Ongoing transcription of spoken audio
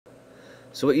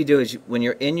So what you do is when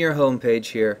you're in your home page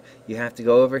here, you have to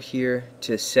go over here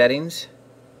to settings,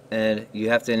 and you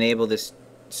have to enable this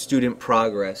student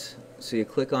progress. So you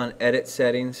click on edit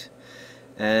settings,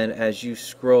 and as you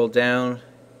scroll down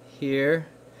here,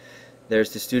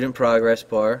 there's the student progress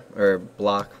bar, or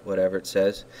block, whatever it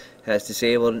says. It has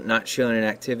disabled, not shown in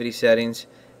activity settings,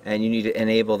 and you need to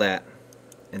enable that.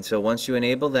 And so once you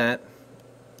enable that,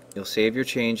 you'll save your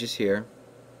changes here.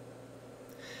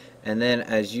 And then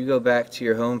as you go back to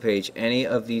your home page, any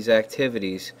of these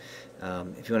activities,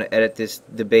 if you want to edit this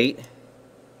debate,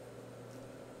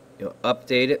 you'll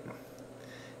update it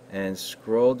and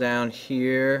scroll down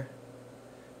here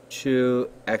to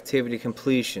activity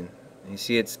completion. You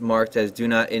see it's marked as do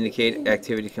not indicate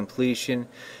activity completion.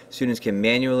 Students can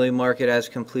manually mark it as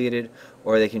completed,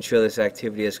 or they can show this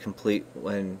activity as complete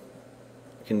when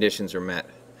conditions are met.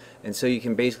 And so you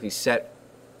can basically set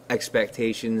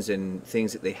expectations and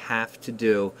things that they have to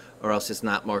do, or else it's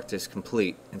not marked as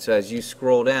complete. And so as you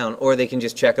scroll down, or they can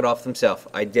just check it off themselves.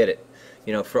 I did it.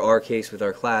 You know, for our case with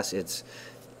our class,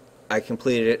 I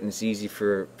completed it, and it's easy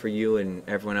for you and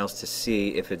everyone else to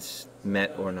see if it's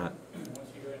met or not.